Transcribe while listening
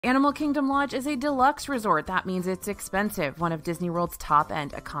Animal Kingdom Lodge is a deluxe resort. That means it's expensive, one of Disney World's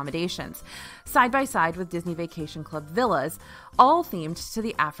top-end accommodations, side by side with Disney Vacation Club villas, all themed to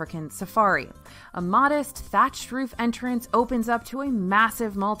the African safari. A modest, thatched roof entrance opens up to a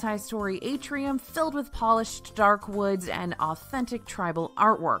massive multi-story atrium filled with polished dark woods and authentic tribal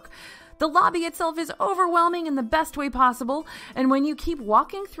artwork. The lobby itself is overwhelming in the best way possible, and when you keep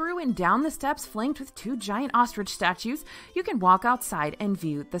walking through and down the steps flanked with 2 giant ostrich statues, you can walk outside and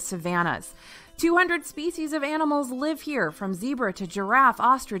view the savannas. 200 species of animals live here, from zebra to giraffe,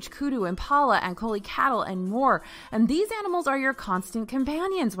 ostrich, kudu, impala, Ankole cattle, and more. And these animals are your constant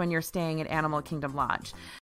companions when you're staying at Animal Kingdom Lodge.